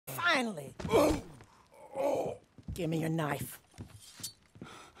Stanley! Give me your knife.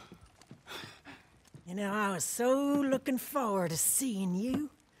 You know, I was so looking forward to seeing you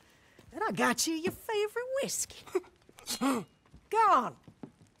that I got you your favorite whiskey. Go on,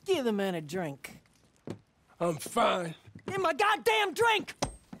 give the man a drink. I'm fine. Give him a goddamn drink!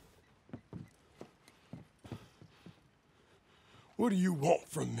 What do you want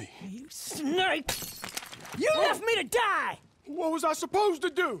from me? You snake! You left me to die! What was I supposed to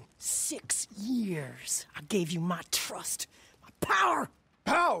do? 6 years. I gave you my trust, my power.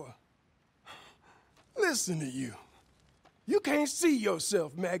 Power? Listen to you. You can't see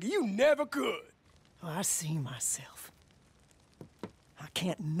yourself, Maggie. You never could. Oh, I see myself. I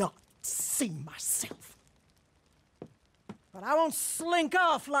can't not see myself. But I won't slink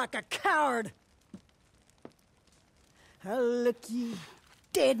off like a coward. I'll look you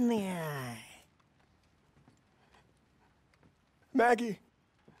dead in the eye. Maggie,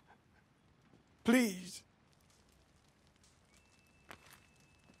 please.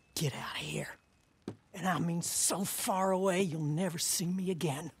 Get out of here. And I mean so far away you'll never see me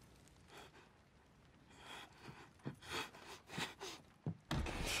again.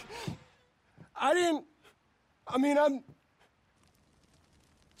 I'm...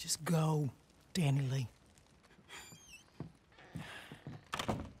 Just go, Danny Lee.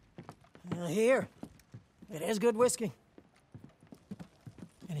 Now here, it is good whiskey.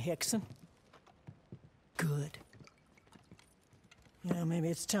 And Hickson, good. You know, maybe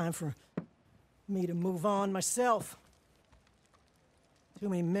it's time for me to move on myself. Too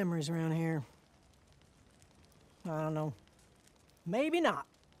many memories around here. I don't know. Maybe not.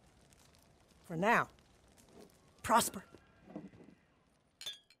 For now, prosper.